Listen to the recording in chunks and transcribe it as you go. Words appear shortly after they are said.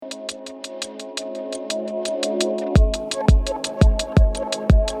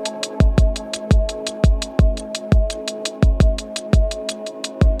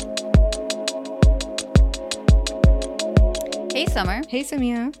Hey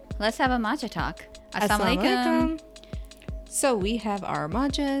Samia. Let's have a matcha talk. Assalamualaikum. So we have our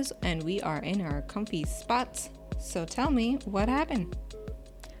matchas and we are in our comfy spots. So tell me what happened.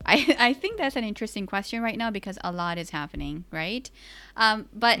 I think that's an interesting question right now because a lot is happening, right?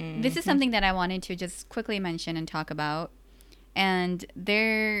 But this is something that I wanted to just quickly mention and talk about. And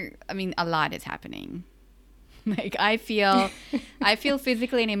a lot is happening. Like I feel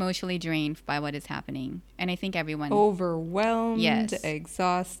physically and emotionally drained by what is happening. And I think everyone Overwhelmed, Yes.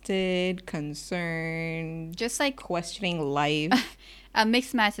 exhausted, concerned, just like questioning life. a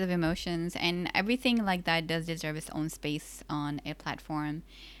mixed match of emotions, and everything like that does deserve its own space on a platform.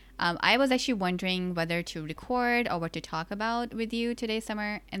 I was actually wondering whether to record or what to talk about with you today,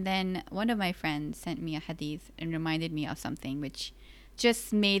 Summer. And then one of my friends sent me a hadith and reminded me of something which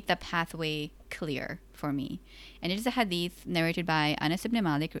just made the pathway clear for me. And it is a hadith narrated by Anas ibn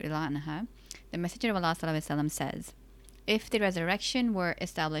Malik, radiallahu anha. The Messenger of Allah sallallahu alaihi wasallam says, "If the resurrection were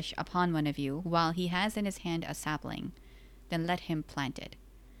established upon one of you while he has in his hand a sapling, then let him plant it."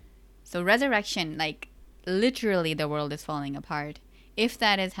 So resurrection, like literally the world is falling apart. If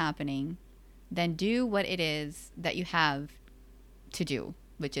that is happening, then do what it is that you have to do,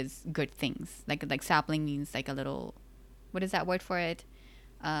 which is good things. Like sapling means like a little, what is that word for it?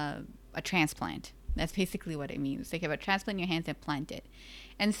 A transplant. That's basically what it means. Like you have a transplant in your hands and plant it.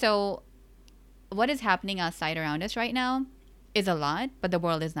 And so what is happening outside around us right now is a lot, but the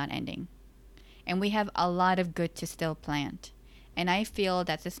world is not ending. And we have a lot of good to still plant. And I feel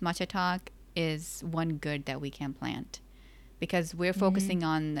that this matcha talk is one good that we can plant. Because we're focusing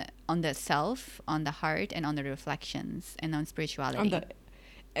on the self, on the heart, and on the reflections, and on spirituality.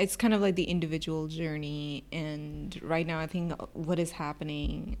 It's kind of like the individual journey. And right now, I think what is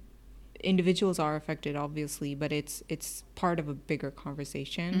happening, individuals are affected, obviously, but it's part of a bigger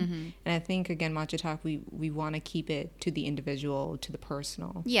conversation. And I think, again, Matcha Talk, we want to keep it to the individual, to the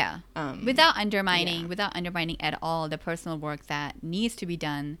personal. Yeah. Without undermining at all the personal work that needs to be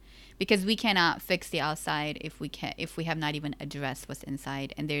done, because we cannot fix the outside if we have not even addressed what's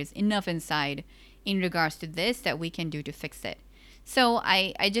inside. And there's enough inside in regards to this that we can do to fix it. So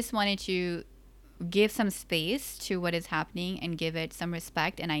I just wanted to give some space to what is happening and give it some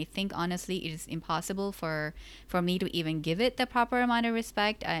respect. And I think honestly it is impossible for me to even give it the proper amount of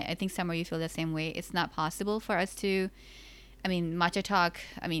respect. I think Summer, you feel the same way. It's not possible for us to, Matcha Talk,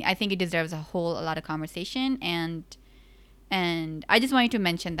 I think it deserves a lot of conversation, and I just wanted to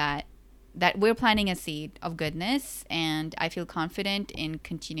mention that we're planting a seed of goodness, and I feel confident in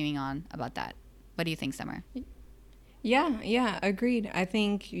continuing on about that. What do you think, Summer? Yeah, agreed. I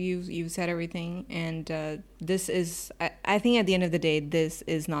think you've said everything, and this is, I think at the end of the day, this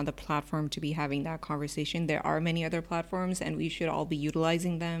is not the platform to be having that conversation. There are many other platforms, and we should all be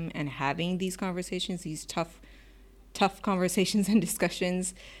utilizing them and having these conversations, these tough conversations and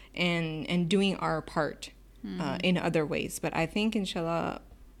discussions, and doing our part in other ways. But I think, inshallah,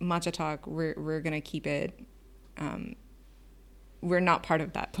 Matcha Talk, we're gonna keep it. We're not part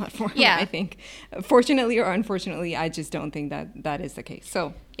of that platform. Yeah. I think, fortunately or unfortunately, I just don't think that is the case.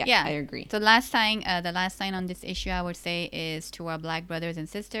 So yeah. I agree. So the last line on this issue, I would say, is to our Black brothers and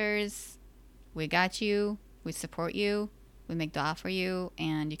sisters: we got you, we support you, we make dua for you,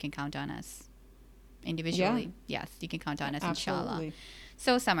 and you can count on us individually. Yeah. Yes, you can count on us, Absolutely. inshallah.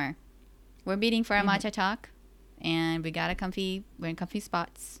 So Summer, we're meeting for our matcha talk, and we're in comfy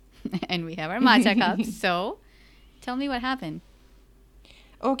spots, and we have our matcha cups. So tell me what happened.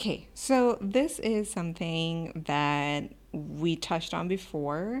 Okay, so this is something that we touched on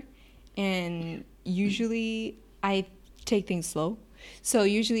before, and usually I take things slow. So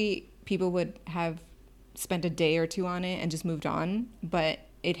usually people would have spent a day or two on it and just moved on, but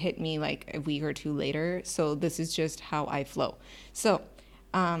it hit me like a week or two later. So this is just how I flow. So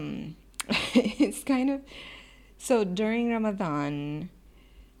it's kind of, so during Ramadan,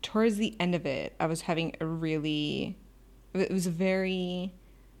 towards the end of it, I was having it was very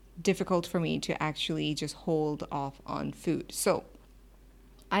difficult for me to actually just hold off on food. So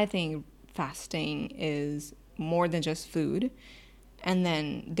I think fasting is more than just food. And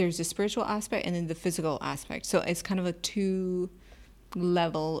then there's the spiritual aspect and then the physical aspect. So it's kind of a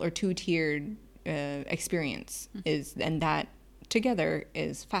two-level or two-tiered experience, and that together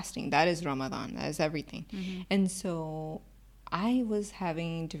is fasting. That is Ramadan. That is everything. And so I was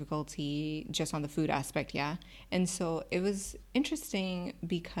having difficulty just on the food aspect, yeah. And so it was interesting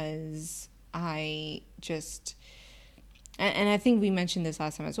because I just, and I think we mentioned this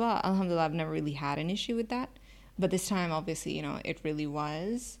last time as well, alhamdulillah, I've never really had an issue with that. But this time, obviously, it really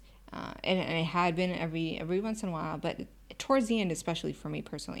was. And it had been every once in a while, but towards the end, especially for me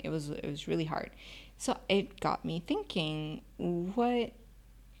personally, it was really hard. So it got me thinking, what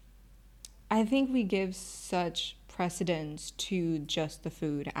I think we give such precedence to just the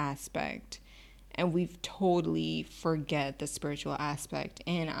food aspect, and we've totally forget the spiritual aspect.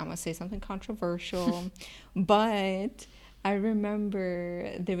 And I'm gonna say something controversial, but I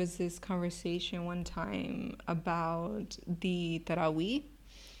remember there was this conversation one time about the tarawih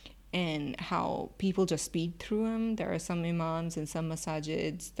and how people just speed through them. There are some imams and some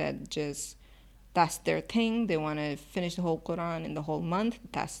masajids that just, that's their thing. They want to finish the whole Quran in the whole month.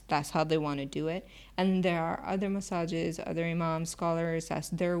 That's how they want to do it. And there are other masajids, other imams, scholars. That's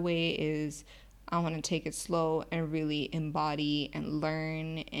their way. Is I want to take it slow and really embody and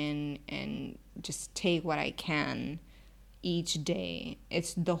learn and just take what I can each day.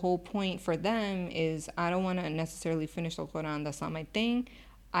 It's the whole point for them is I don't want to necessarily finish the Quran. That's not my thing.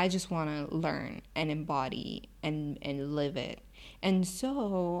 I just want to learn and embody and live it. And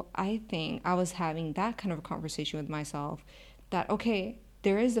so I think I was having that kind of a conversation with myself that, okay,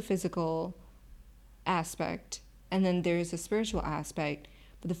 there is a physical aspect and then there's a spiritual aspect,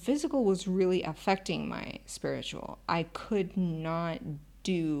 but the physical was really affecting my spiritual. I could not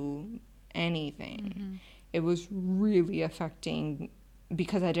do anything. Mm-hmm. It was really affecting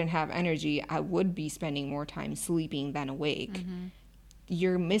because I didn't have energy. I would be spending more time sleeping than awake. Mm-hmm.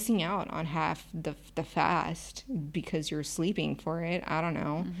 You're missing out on half the fast because you're sleeping for it. I don't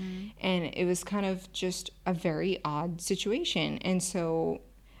know. Mm-hmm. And it was kind of just a very odd situation. And so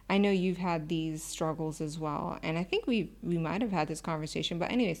I know you've had these struggles as well. And I think we might have had this conversation.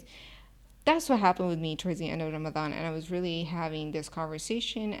 But anyways, that's what happened with me towards the end of Ramadan. And I was really having this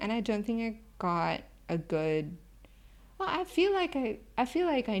conversation. And I don't think I got a good... Well, I feel like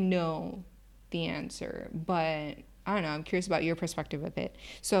I know the answer. But... I don't know. I'm curious about your perspective of it.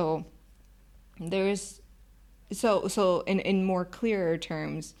 So there's so in more clearer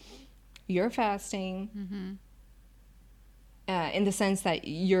terms, you're fasting mm-hmm. In the sense that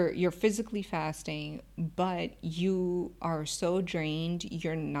you're physically fasting, but you are so drained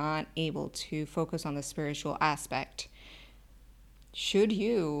you're not able to focus on the spiritual aspect. Should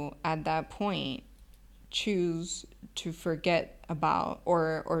you at that point choose to forget about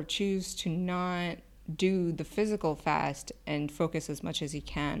or choose to not do the physical fast and focus as much as you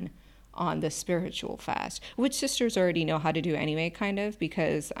can on the spiritual fast, which sisters already know how to do anyway, kind of,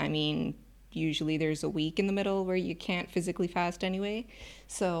 because I mean usually there's a week in the middle where you can't physically fast anyway,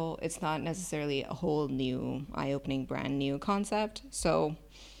 so it's not necessarily a whole new eye-opening brand new concept. So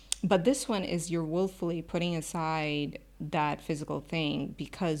but this one is you're willfully putting aside that physical thing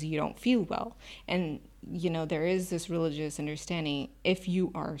because you don't feel well. And you know, there is this religious understanding, if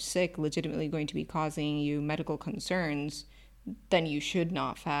you are sick, legitimately going to be causing you medical concerns, then you should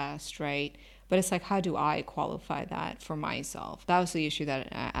not fast, right? But it's like, how do I qualify that for myself? That was the issue that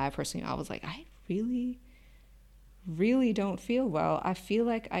I personally, I was like, I really don't feel well. I feel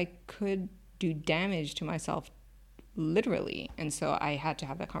like I could do damage to myself, literally. And so I had to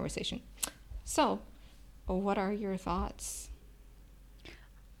have that conversation. So, what are your thoughts?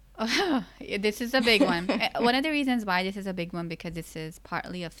 This is a big one. One of the reasons why this is a big one, because this is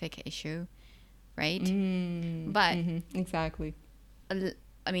partly a fiqh issue, right? But mm-hmm. Exactly.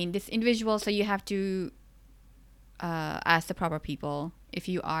 I mean, this individual, so you have to ask the proper people if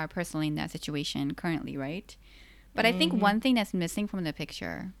you are personally in that situation currently, right? But I think one thing that's missing from the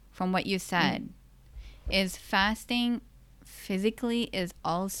picture, from what you said, is fasting physically is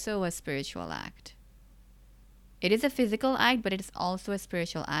also a spiritual act. It is a physical act, but it is also a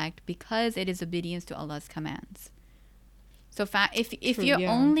spiritual act because it is obedience to Allah's commands. So if you're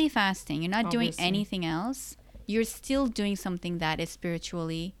only fasting, you're not doing anything else, you're still doing something that is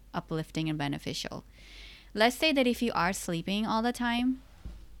spiritually uplifting and beneficial. Let's say that if you are sleeping all the time,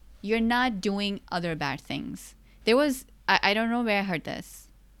 you're not doing other bad things. There was, I don't know where I heard this,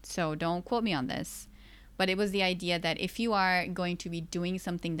 so don't quote me on this, but it was the idea that if you are going to be doing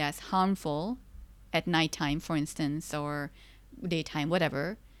something that's harmful at nighttime, for instance, or daytime,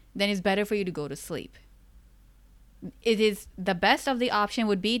 whatever, then it's better for you to go to sleep. It is the best of the option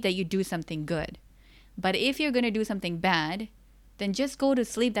would be that you do something good. But if you're going to do something bad, then just go to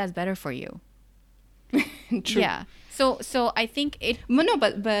sleep. That's better for you. True. Yeah. So I think it... No,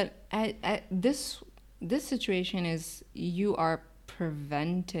 but this situation is you are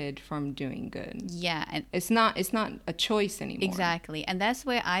prevented from doing good. Yeah. And it's not a choice anymore. Exactly. And that's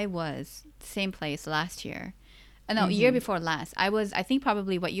where I was, same place last year. No, year before last. I think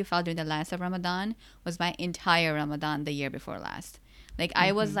probably what you felt during the last of Ramadan was my entire Ramadan the year before last. Like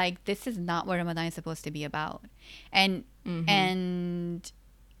I was like, this is not what Ramadan is supposed to be about. And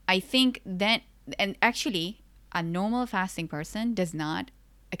I think that, and actually a normal fasting person does not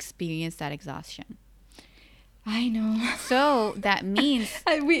experience that exhaustion. I know. So that means,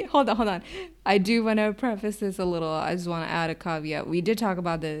 Wait, hold on, hold on. I do want to preface this a little. I just want to add a caveat. We did talk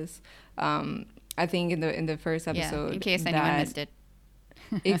about this. I think in the first yeah, episode in case anyone that missed it.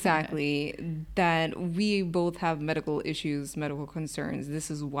 exactly that we both have medical issues, medical concerns. This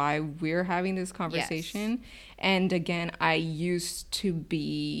is why we're having this conversation. And again, I used to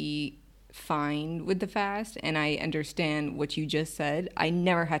be fine with the fast, and I understand what you just said. I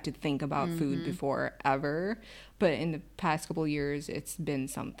never had to think about food before ever, but in the past couple years it's been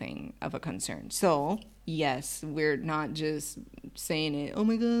something of a concern. So yes, we're not just saying it, oh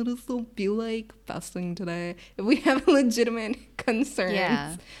my god, I still feel like fasting today. If we have legitimate concerns,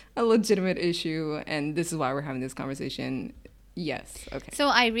 Yeah. a legitimate issue, and this is why we're having this conversation, yes, okay. So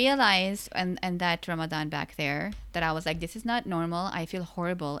I realized and that Ramadan back there that I was like, this is not normal. I feel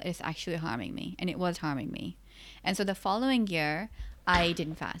horrible. It's actually harming me. And it was harming me. And so the following year, I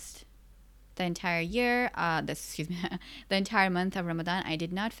didn't fast. The entire year, excuse me, the entire month of Ramadan, I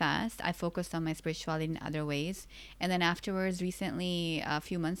did not fast. I focused on my spirituality in other ways. And then afterwards, recently, a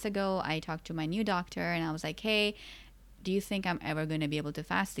few months ago, I talked to my new doctor and I was like, hey, do you think I'm ever going to be able to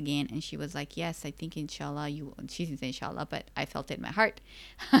fast again? And she was like, yes, I think inshallah you, she didn't say inshallah, but I felt it in my heart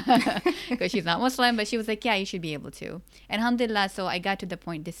because she's not Muslim, but she was like, yeah, you should be able to. And alhamdulillah, so I got to the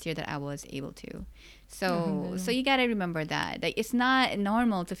point this year that I was able to. So you got to remember that it's not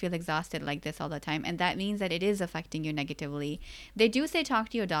normal to feel exhausted like this all the time. And that means that it is affecting you negatively. They do say talk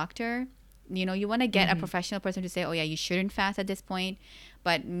to your doctor. You know, you want to get a professional person to say, oh yeah, you shouldn't fast at this point.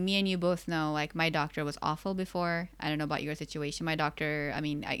 But me and you both know, like, my doctor was awful before. I don't know about your situation. My doctor, I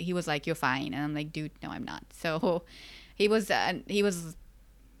mean, he was like, you're fine. And I'm like, dude, no, I'm not. So he was, I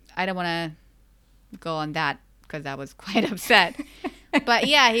don't want to go on that because I was quite upset. But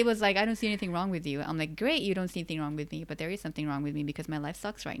yeah, he was like, I don't see anything wrong with you. I'm like, great, you don't see anything wrong with me. But there is something wrong with me because my life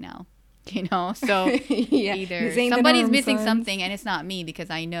sucks right now. You know, so Yeah, either this ain't the somebody's norm, missing sons. something and it's not me because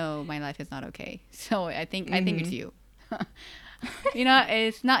I know my life is not okay. So I think it's you. You know,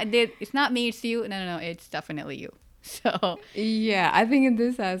 it's not me, it's you. No, it's definitely you. So Yeah, I think in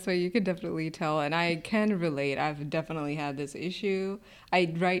this aspect you can definitely tell, and I can relate. I've definitely had this issue.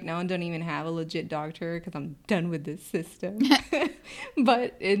 I right now don't even have a legit doctor because I'm done with this system.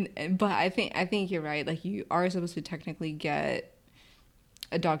 But I think you're right. Like, you are supposed to technically get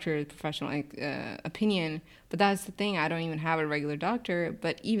a doctor's professional opinion, but that's the thing. I don't even have a regular doctor.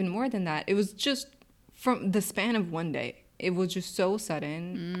 But even more than that, it was just from the span of one day. It was just so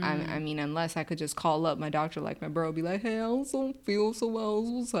sudden. I mean, unless I could just call up my doctor, like my bro, be like, hey, I also feel so well.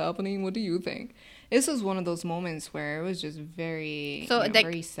 What's happening? What do you think? This was one of those moments where it was just very, so like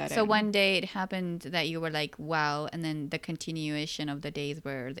very sudden. so one day it happened that you were like, wow, and then the continuation of the days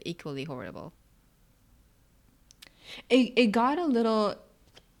were equally horrible. It got a little.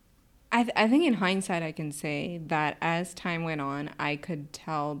 I think in hindsight, I can say that as time went on, I could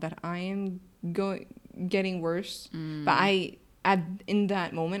tell that I am getting worse. But in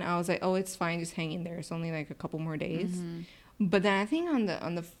that moment, I was like, oh, it's fine, just hang in there. It's only like a couple more days. But then I think on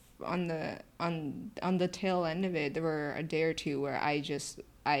the tail end of it, there were a day or two where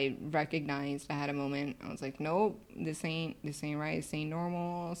I recognized I had a moment. I was like, nope, this ain't right. This ain't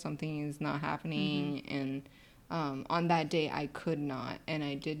normal. Something is not happening. And on that day, I could not, and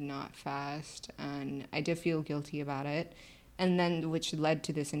I did not fast, and I did feel guilty about it. And then, which led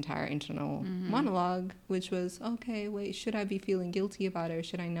to this entire internal monologue, which was, okay, wait, should I be feeling guilty about it or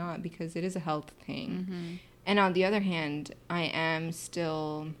should I not? Because it is a health thing. And on the other hand, I am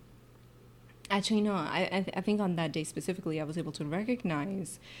still... Actually, no, I think on that day specifically, I was able to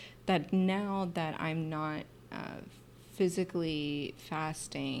recognize that now that I'm not physically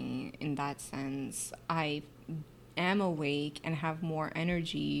fasting in that sense, I am awake and have more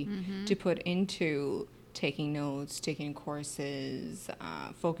energy to put into taking notes, taking courses,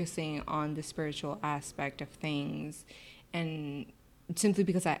 focusing on the spiritual aspect of things, and simply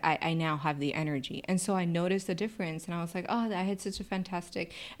because I now have the energy. And so I noticed the difference, and I was like, oh, I had such a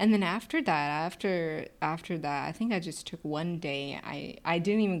fantastic... And then after that, I think I just took one day. I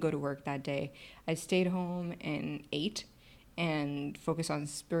didn't even go to work that day. I stayed home and ate and focused on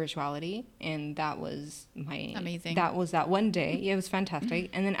spirituality, and that was Amazing. that was that one day. Yeah, it was fantastic.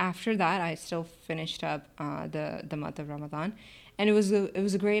 And then after that, I still finished up the month of Ramadan, and it was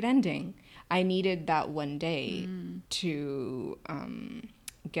a great ending. I needed that one day to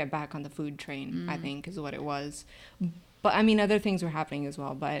get back on the food train, I think is what it was. But I mean, other things were happening as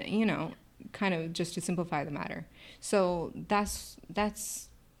well, but kind of just to simplify the matter. So that's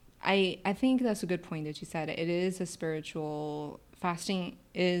I think that's a good point that you said. It is a spiritual fasting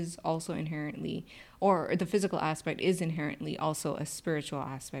is also inherently, or the physical aspect is inherently also a spiritual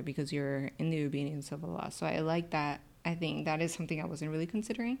aspect because you're in the obedience of Allah. So I like that. I think that is something I wasn't really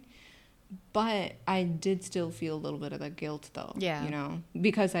considering. But I did still feel a little bit of the guilt though, Yeah. you know,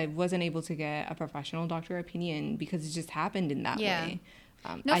 because I wasn't able to get a professional doctor opinion because it just happened in that Yeah. way.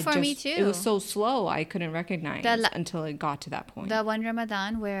 No, for me It was too. so slow, I couldn't recognize The until it got to that point. The one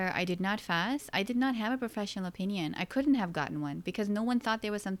Ramadan where I did not fast, I did not have a professional opinion. I couldn't have gotten one because no one thought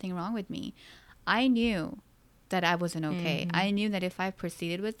there was something wrong with me. I knew that I wasn't okay. Mm-hmm. I knew that if I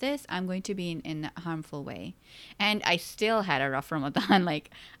proceeded with this, I'm going to be in a harmful way. And I still had a rough Ramadan. Like,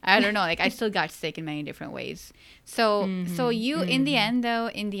 I don't know, like I still got sick in many different ways. So you, in the end though,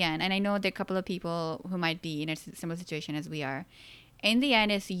 in the end, and I know there are a couple of people who might be in a similar situation as we are, in the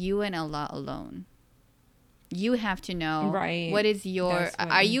end, it's you and Allah alone. You have to know Right. what is your That's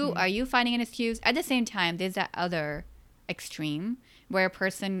what- are you finding an excuse? At the same time, there's that other extreme where a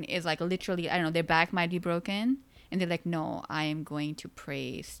person is like literally, I don't know, their back might be broken and they're like, no, I am going to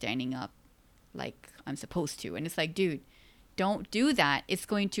pray standing up like I'm supposed to. And it's like, dude, don't do that. It's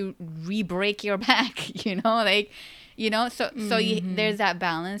going to re-break your back, you know, like, you know, there's that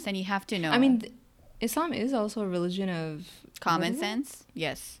balance and you have to know. I mean, Islam is also a religion of common what is it? sense.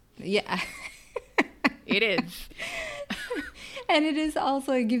 Yes, Yeah. it is. And it is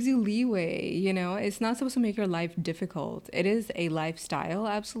also, it gives you leeway, you know? It's not supposed to make your life difficult. It is a lifestyle,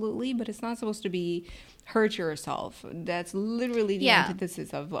 absolutely, but it's not supposed to be hurt yourself. That's literally the Yeah.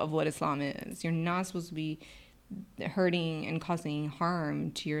 antithesis of what Islam is. You're not supposed to be hurting and causing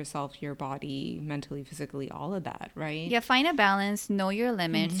harm to yourself, your body, mentally, physically, all of that, right? Yeah, find a balance, know your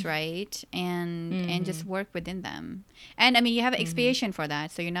limits, right? And just work within them. And I mean, you have expiation for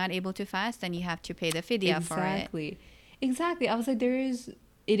that. So you're not able to fast, then you have to pay the fidya for it. Exactly. I was like, there is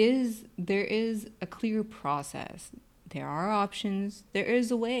a clear process. There are options. There is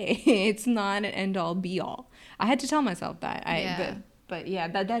a way. It's not an end all be all. I had to tell myself that. Yeah. But yeah,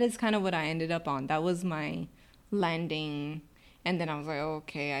 that is kind of what I ended up on. That was my landing. And then I was like,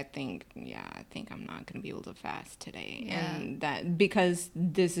 okay, I think I'm not going to be able to fast today. Yeah. And that, because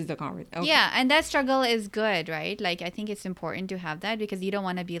this is the conversation. Okay. Yeah, and that struggle is good, right? Like, I think it's important to have that because you don't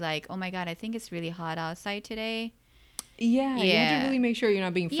want to be like, oh my God, I think it's really hot outside today. Yeah, you have Yeah. to really make sure you're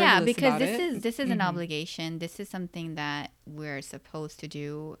not being frivolous Yeah, because about this is an obligation. This is something that we're supposed to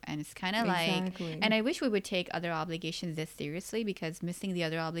do, and it's kind of Exactly. like. And I wish we would take other obligations this seriously because missing the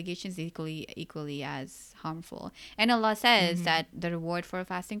other obligations is equally as harmful. And Allah says that the reward for a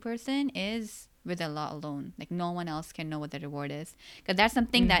fasting person is with Allah alone. Like no one else can know what the reward is because that's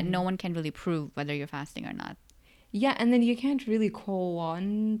something that no one can really prove whether you're fasting or not. Yeah, and then you can't really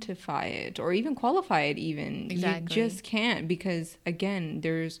quantify it or even qualify it even. Exactly. You just can't because, again,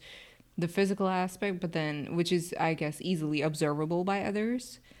 there's the physical aspect, but then, which is, I guess, easily observable by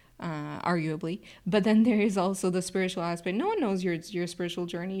others, arguably. But then there is also the spiritual aspect. No one knows your spiritual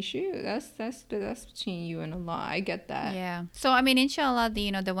journey. Shoot, that's between you and Allah. I get that. Yeah. So I mean, inshallah,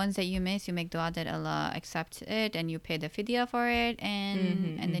 the ones that you miss, you make dua that Allah accepts it, and you pay the fidya for it,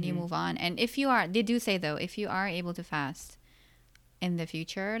 and then you move on. And if you are, they do say though, if you are able to fast in the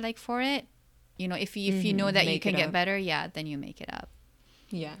future, like for it, if you know that you Make can it get up. better, yeah, then you make it up.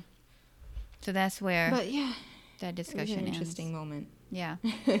 Yeah. So that's where But yeah, that it was discussion an ends. interesting moment. Yeah.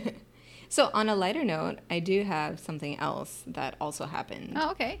 So on a lighter note, I do have something else that also happened.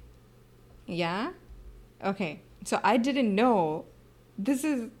 Oh, okay. Yeah? Okay. So I didn't know that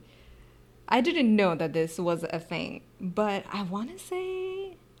this was a thing, but I want to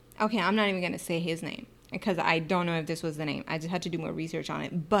say, okay, I'm not even going to say his name because I don't know if this was the name. I just had to do more research on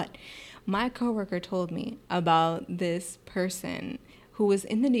it. But my coworker told me about this person who was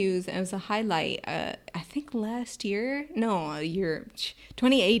in the news, and it was a highlight, I think last year, no, a year,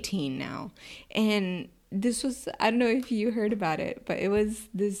 2018 now. And this was, I don't know if you heard about it, but it was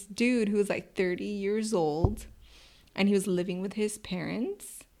this dude who was like 30 years old, and he was living with his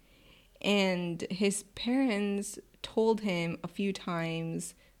parents, and his parents told him a few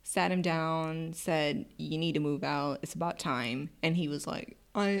times, sat him down, said, you need to move out, it's about time. And he was like,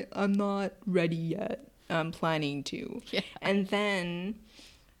 I'm not ready yet. I'm planning to. Yeah. And then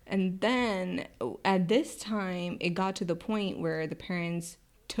at this time, it got to the point where the parents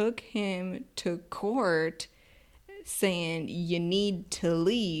took him to court saying, you need to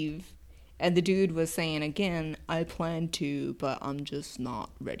leave. And the dude was saying again, I plan to, but I'm just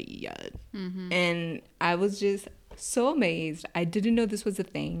not ready yet. And I was just, So amazed. I didn't know this was a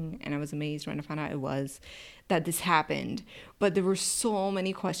thing, and I was amazed when I found out it was, that this happened. But there were so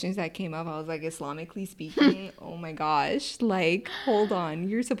many questions that came up. I was like, Islamically speaking, oh my gosh, like, hold on.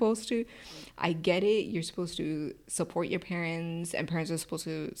 You're supposed to, I get it. You're supposed to support your parents, and parents are supposed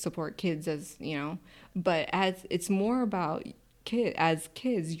to support kids, as you know, but as it's more about as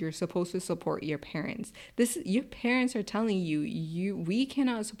kids, you're supposed to support your parents. This, your parents are telling you, we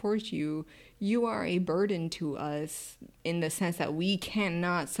cannot support you. You are a burden to us, in the sense that we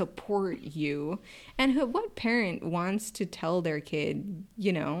cannot support you. And what parent wants to tell their kid,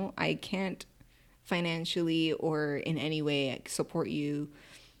 I can't financially or in any way support you,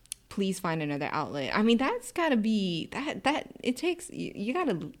 please find another outlet? I mean, that's got to be that it takes, you got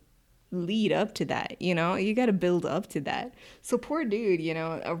to lead up to that, you got to build up to that. So poor dude,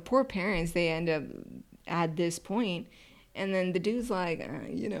 or poor parents, they end up at this point, and then the dude's like,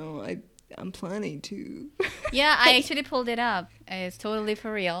 I'm planning to. Yeah, I actually pulled it up. It's totally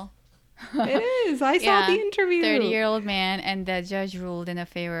for real. It is. I saw the Yeah, interview. 30-year-old man, and the judge ruled in a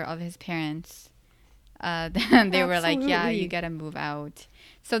favor of his parents. Then they were like, "Yeah, you Absolutely. gotta move out."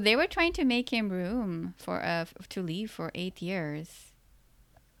 So they were trying to make him room for to leave for 8 years.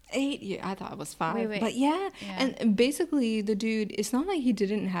 8 years. I thought it was 5. Wait. But yeah, Yeah. and basically the dude, it's not like he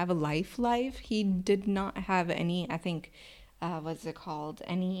didn't have a life. He did not have any, I think, what's it called?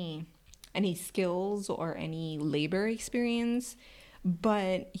 Any skills or any labor experience.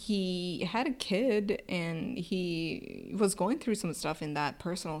 But he had a kid, and he was going through some stuff in that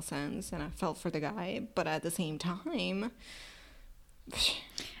personal sense, and I felt for the guy. But at the same time,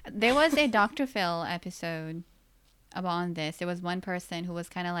 There was a Dr. Phil episode about this. There was one person who was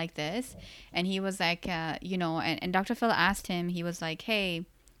kind of like this, and he was like, and Dr. Phil asked him, he was like, hey,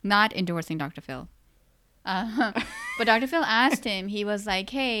 not endorsing Dr. Phil. Uh, but Dr. Phil asked him, he was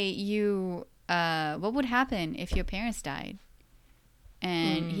like, hey, what would happen if your parents died?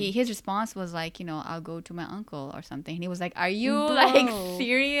 And his response was like, I'll go to my uncle or something. And he was like, are you like bro.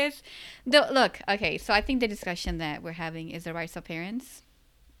 serious? Look, okay, so I think the discussion that we're having is the rights of parents.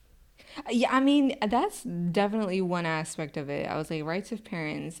 Yeah, I mean, that's definitely one aspect of it. I was like, rights of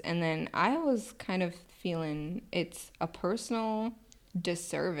parents. And then I was kind of feeling it's a personal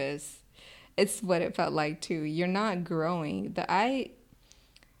disservice. It's what it felt like too. You're not growing. I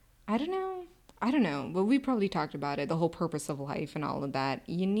don't know. I don't know. But we probably talked about it, the whole purpose of life and all of that.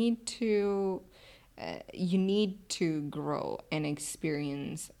 You need to grow and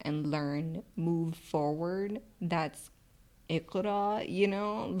experience and learn, move forward. That's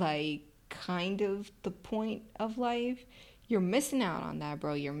Iqra, like kind of the point of life. You're missing out on that,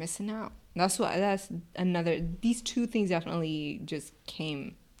 bro. You're missing out. That's another, these two things definitely just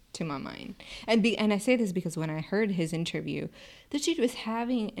came to my mind. And I say this because when I heard his interview, the dude was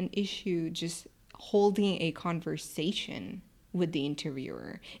having an issue just holding a conversation with the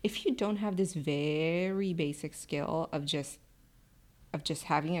interviewer. If you don't have this very basic skill of just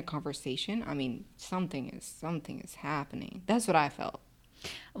having a conversation, I mean, something is happening. That's what I felt.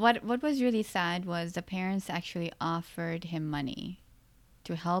 What was really sad was the parents actually offered him money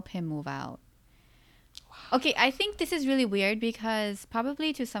to help him move out. Okay, I think this is really weird because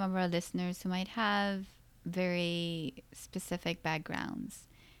probably to some of our listeners who might have very specific backgrounds,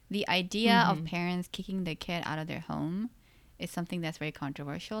 the idea of parents kicking their kid out of their home is something that's very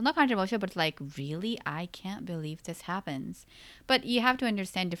controversial. Not controversial, but it's like, really? I can't believe this happens. But you have to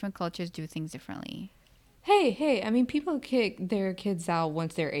understand different cultures do things differently. Hey, I mean, people kick their kids out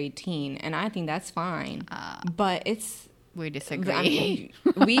once they're 18, and I think that's fine. But We I disagree.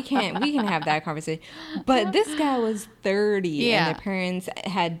 mean, we can have that conversation. But this guy was 30, and Yeah. the parents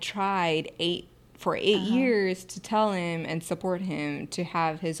had tried 8 years to tell him and support him to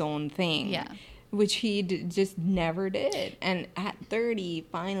have his own thing. Yeah. Which he just never did. And at 30,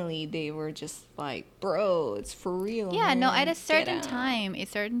 finally, they were just like, bro, it's for real. Yeah, no, man. at Get out." a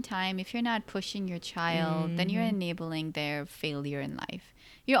certain time, if you're not pushing your child, then you're enabling their failure in life.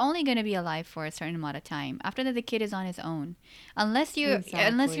 You're only going to be alive for a certain amount of time. After that, the kid is on his own. Unless you're a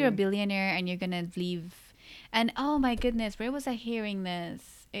Exactly. billionaire and you're going to leave. And oh my goodness, where was I hearing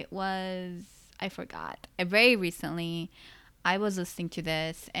this? It was, I forgot. Very recently, I was listening to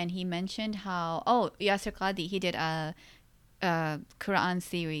this and he mentioned how, Yasser Qadi, he did a Quran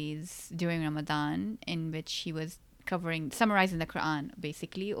series during Ramadan in which he was summarizing the Quran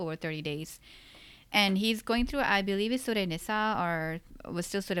basically over 30 days. And he's going through, I believe it's Surah Nisa or was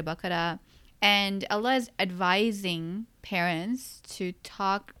still Surah Baqarah. And Allah is advising parents to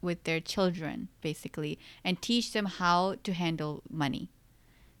talk with their children basically and teach them how to handle money.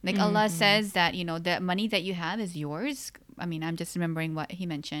 Like Allah says that, the money that you have is yours. I mean, I'm just remembering what he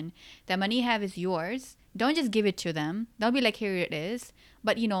mentioned. The money you have is yours. Don't just give it to them. Don't be like, here it is.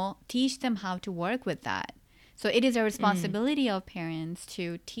 But, teach them how to work with that. So it is a Mm, responsibility of parents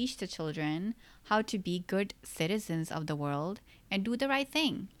to teach the children how to be good citizens of the world and do the right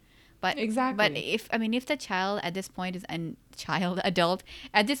thing. But exactly. if the child at this point is a child adult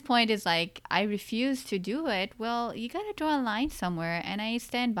at this point is like, I refuse to do it, well, you gotta draw a line somewhere, and I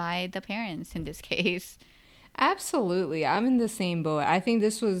stand by the parents in this case. Absolutely. I'm in the same boat. I think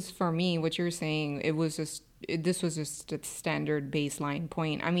this was for me what you're saying. This was just a standard baseline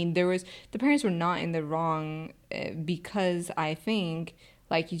point. I mean, the parents were not in the wrong because I think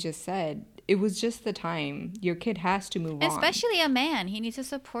like you just said, it was just the time. Your kid has to move on. Especially a man, he needs to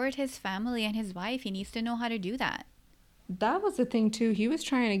support his family and his wife. He needs to know how to do that. That was the thing too. He was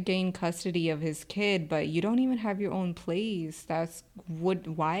trying to gain custody of his kid, but you don't even have your own place.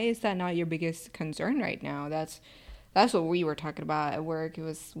 Why is that not your biggest concern right now? That's what we were talking about at work. It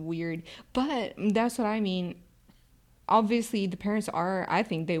was weird. But that's what I mean. Obviously, the parents are, I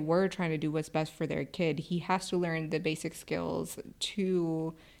think they were trying to do what's best for their kid. He has to learn the basic skills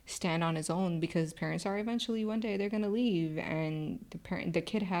to stand on his own because parents are eventually one day they're going to leave and the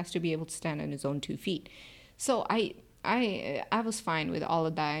kid has to be able to stand on his own 2 feet. So I was fine with all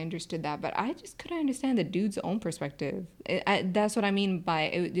of that. I understood that, but I just couldn't understand the dude's own perspective. That's what I mean by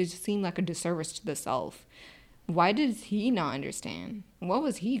it just seemed like a disservice to the self. Why does he not understand? What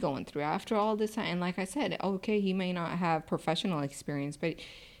was he going through after all this time? And like I said, okay, he may not have professional experience, but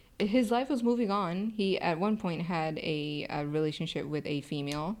his life was moving on. He at one point had a relationship with a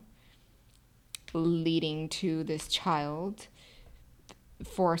female, leading to this child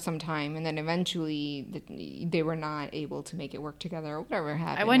for some time, and then eventually they were not able to make it work together or whatever I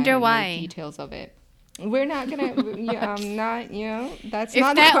happened. I wonder don't know the why. details of it. We're not gonna, yeah, not, that's If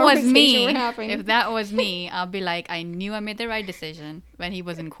not the that was conversation we're me, if having. that was me, I'll be like, I knew I made the right decision when he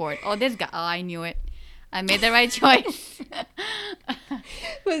was in court. Oh, this guy, oh, I knew it. I made the right choice.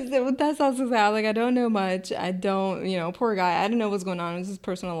 But that's also sad. Like, I don't know much. I don't, poor guy. I don't know what's going on in his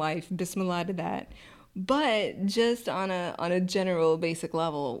personal life. Bismillah to that. But just on a general basic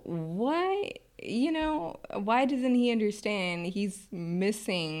level, why doesn't he understand he's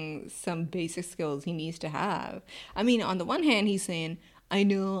missing some basic skills he needs to have? I mean, on the one hand, he's saying, I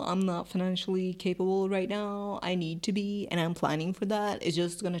know I'm not financially capable right now. I need to be, and I'm planning for that. It's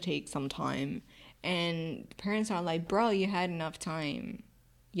just gonna take some time. And parents are like, bro, you had enough time,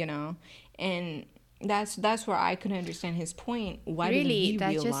 you know? And that's where I couldn't understand his point. Why doesn't Really, he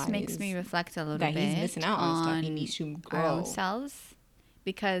that just makes me realize reflect a little that he's missing bit out on stuff he on needs to our own grow? selves,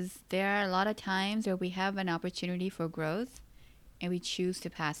 because there are a lot of times where we have an opportunity for growth and we choose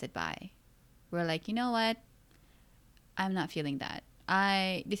to pass it by. We're like, you know what? I'm not feeling that.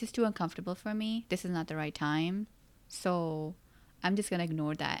 This is too uncomfortable for me. This is not the right time. So I'm just gonna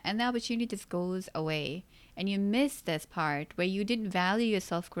ignore that. And the opportunity just goes away. And you miss this part where you didn't value your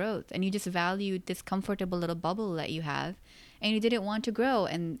self growth and you just valued this comfortable little bubble that you have, and you didn't want to grow,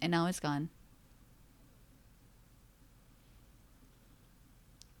 and now it's gone.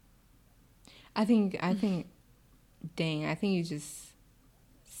 I think, dang, I think you just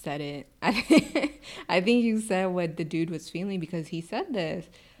said it. I think you said what the dude was feeling because he said this.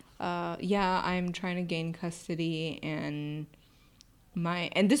 Yeah, I'm trying to gain custody and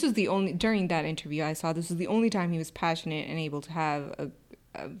this was the only during that interview I saw this was the only time he was passionate and able to have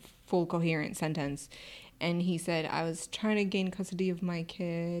a full coherent sentence. And he said, I was trying to gain custody of my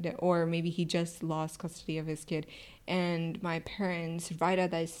kid, or maybe he just lost custody of his kid, and my parents right at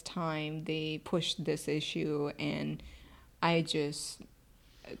this time they pushed this issue, and I just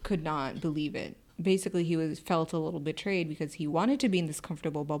could not believe it. Basically, he was felt a little betrayed because he wanted to be in this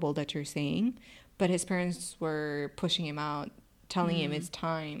comfortable bubble that you're saying, but his parents were pushing him out, telling him Mm. it's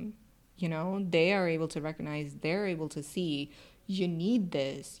time. They are able to recognize, they're able to see, you need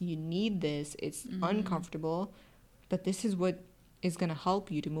this. It's Mm. uncomfortable, but this is what is going to help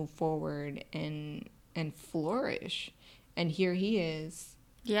you to move forward and flourish. And here he is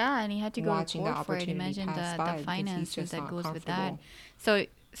Yeah, and he had to go to watching the court for it. opportunity Imagine pass the by because he's finances just that not goes with that. comfortable.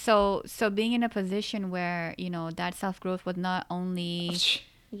 So being in a position where, that self growth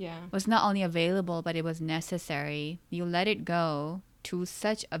Yeah. was not only available, but it was necessary. You let it go to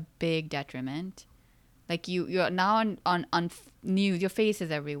such a big detriment. Like you're now on news. Your face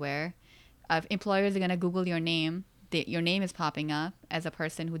is everywhere. Employers are gonna Google your name. Your name is popping up as a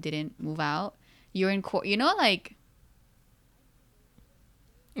person who didn't move out. You're in court. Like,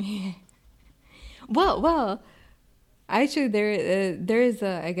 Well, Actually, there is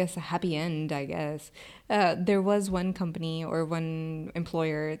a, I guess, a happy end, I guess. There was one company or one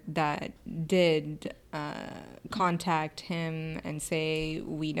employer that did contact him and say,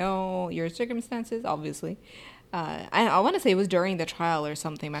 we know your circumstances, obviously. I want to say it was during the trial or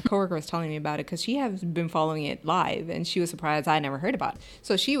something. My coworker was telling me about it because she has been following it live, and she was surprised I never heard about it.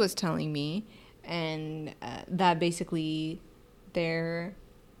 So she was telling me, and that basically there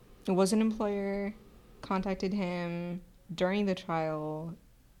was an employer contacted him during the trial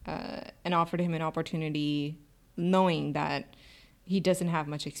and offered him an opportunity, knowing that he doesn't have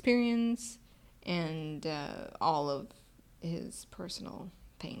much experience and all of his personal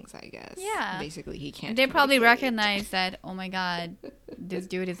things, I guess. Yeah. Basically, he can't. They probably communicate. recognize that, oh my God, this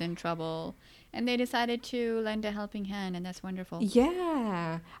dude is in trouble. And they decided to lend a helping hand, and that's wonderful.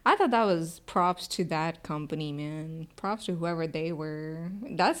 Yeah, I thought that was props to that company, man. Props to whoever they were.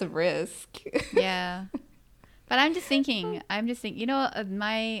 That's a risk. Yeah. But I'm just thinking, I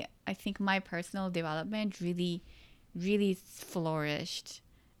think my personal development really, really flourished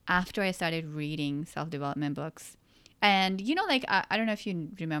after I started reading self-development books. And, like, I don't know if you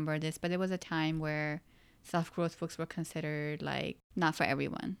remember this, but there was a time where self-growth books were considered, like, not for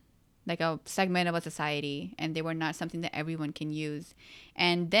everyone, like a segment of a society, and they were not something that everyone can use.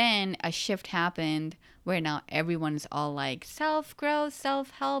 And then a shift happened where now everyone's all like self-growth,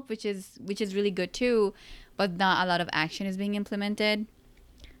 self-help, which is really good too, but not a lot of action is being implemented.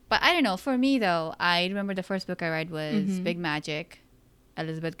 But I don't know, for me though, I remember the first book I read was Big Magic,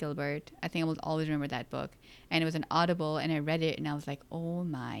 Elizabeth Gilbert. I think I will always remember that book. And it was an Audible, and I read it, and I was like, oh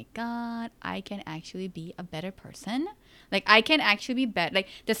my God, I can actually be a better person. Like, I can actually be better. Like,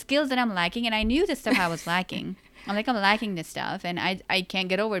 the skills that I'm lacking, and I knew the stuff I was lacking. I'm lacking this stuff, and I can't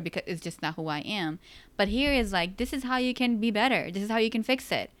get over it because it's just not who I am. But here is like, this is how you can be better. This is how you can fix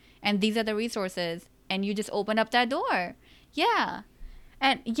it. And these are the resources, and you just open up that door. Yeah.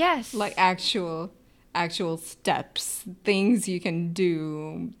 And yes. Like actual steps, things you can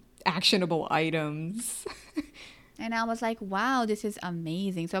do, actionable items. And I was like, wow, this is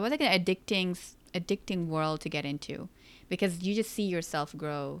amazing. So it was like an addicting world to get into because you just see yourself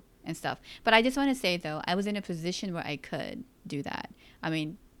grow and stuff. But I just want to say, though, I was in a position where I could do that. I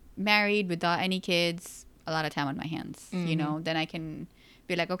mean, married without any kids, a lot of time on my hands, then I can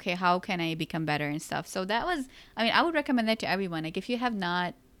be like, okay, how can I become better and stuff. So that was, I would recommend that to everyone. Like, if you have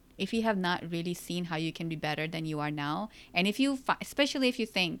not really seen how you can be better than you are now, and especially if you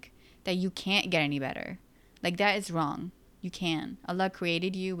think that you can't get any better, like, that is wrong. You can. Allah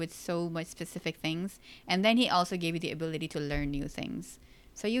created you with so much specific things, and then He also gave you the ability to learn new things.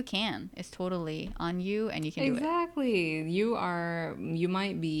 So you can. It's totally on you, and you can do it. Exactly. You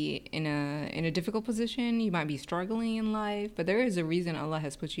might be in a difficult position. You might be struggling in life, but there is a reason Allah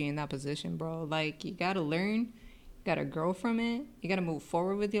has put you in that position, bro. Like, you gotta learn, you gotta grow from it, you gotta move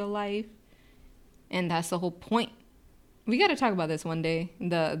forward with your life, and that's the whole point. We gotta talk about this one day.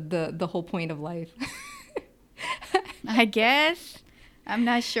 The whole point of life. I guess. I'm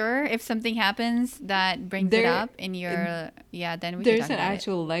not sure if something happens that brings it up in your then we can talk There's an about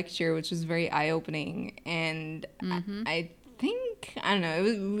actual lecture which was very eye-opening, and I think, I don't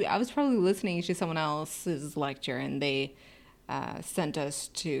know, I was probably listening to someone else's lecture, and they sent us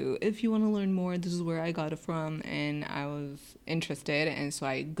to, if you want to learn more, this is where I got it from, and I was interested, and so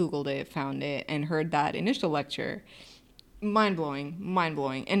I Googled it, found it, and heard that initial lecture. Mind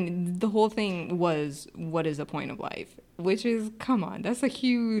blowing. And the whole thing was, what is the point of life? Which is, come on, that's a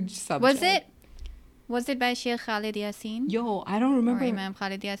huge subject. Was it by Sheikh Khalid Yasin? Yo, I don't remember. Or Imam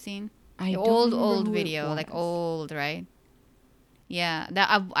Khalid Yasin? I The don't old remember who it video, like was. old, right? Yeah,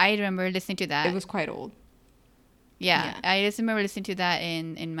 that I remember listening to that. It was quite old. Yeah, Yeah. I just remember listening to that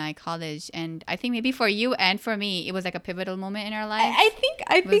in my college, and I think maybe for you and for me, it was like a pivotal moment in our lives. I think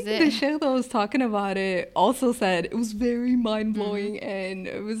it? the show that was talking about it also said it was very mind blowing, and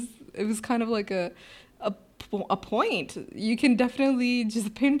it was kind of like a point. You can definitely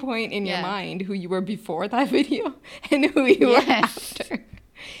just pinpoint in your Yeah. mind who you were before that video and who you were Yes. after.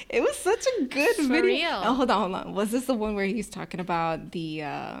 It was such a good For video. real. Oh, hold on. Was this the one where he's talking about the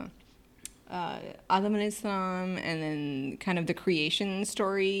Adam and Islam, and then kind of the creation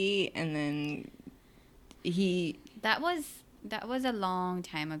story, and then he... That was a long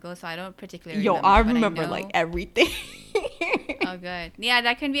time ago, so I don't particularly Yo, remember. I but remember know- like everything. Oh, good. Yeah,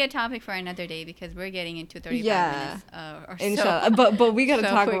 that can be a topic for another day because we're getting into 35 Yeah. minutes or so. Inshallah. But we gotta So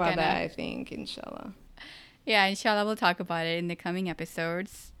talk we're about gonna- that, I think, inshallah. Yeah, inshallah, we'll talk about it in the coming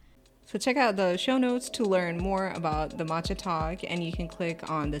episodes. So check out the show notes to learn more about the Matcha Talk, and you can click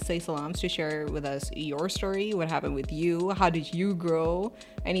on the Say Salams to share with us your story, what happened with you, how did you grow,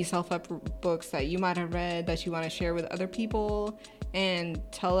 any self-help books that you might have read that you want to share with other people, and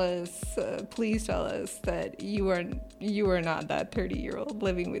tell us, please tell us that you are not that 30-year-old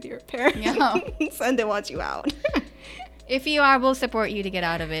living with your parents Yeah. and they want you out. If you are, we'll support you to get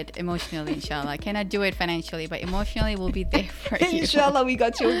out of it emotionally, inshallah. Cannot do it financially, but emotionally, we'll be there for you. Inshallah, we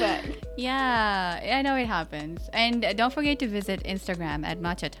got your back. Yeah, I know it happens. And don't forget to visit Instagram at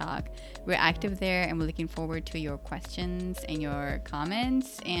Matcha Talk. We're active there and we're looking forward to your questions and your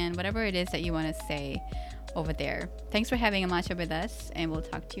comments and whatever it is that you want to say over there. Thanks for having a matcha with us, and we'll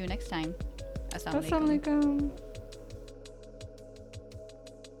talk to you next time. Assalamu alaikum. Assalamu alaikum.